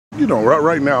you know,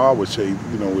 right now I would say,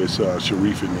 you know, it's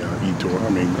Sharif and Etor. I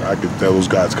mean, I could tell those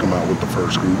guys come out with the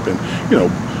first group, and you know,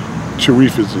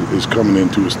 Sharif is coming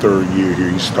into his third year here.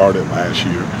 He started last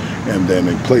year, and then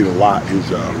he played a lot his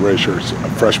redshirt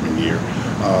freshman year.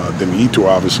 Then Etor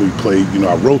obviously played, you know,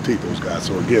 I rotate those guys.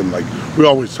 So again, like we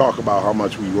always talk about how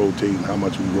much we rotate and how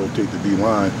much we rotate the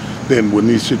D-line. Then when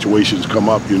these situations come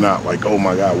up, you're not like, oh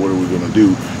my God, what are we going to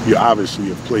do? You obviously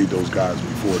have played those guys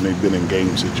before, and they've been in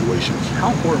game situations.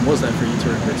 How important was that for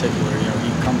Etor in particular? You know, he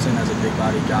comes in as a big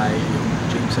body guy. You know,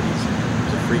 James said he's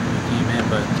a freak when he came in,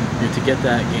 but you know, to get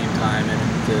that game time and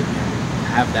to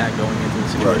have that going into the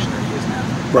situation that he is now.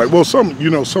 Right. Well,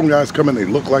 some guys come in, they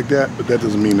look like that, but that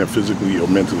doesn't mean they're physically or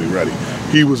mentally ready.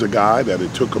 He was a guy that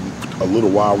it took him a little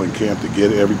while in camp to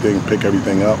get everything, pick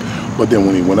everything up. But then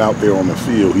when he went out there on the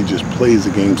field, he just plays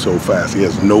the game so fast. He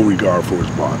has no regard for his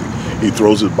body. He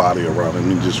throws his body around and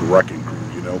he's just wrecking crew,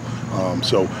 you know.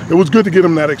 So it was good to get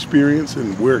him that experience,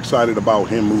 and we're excited about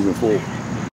him moving forward.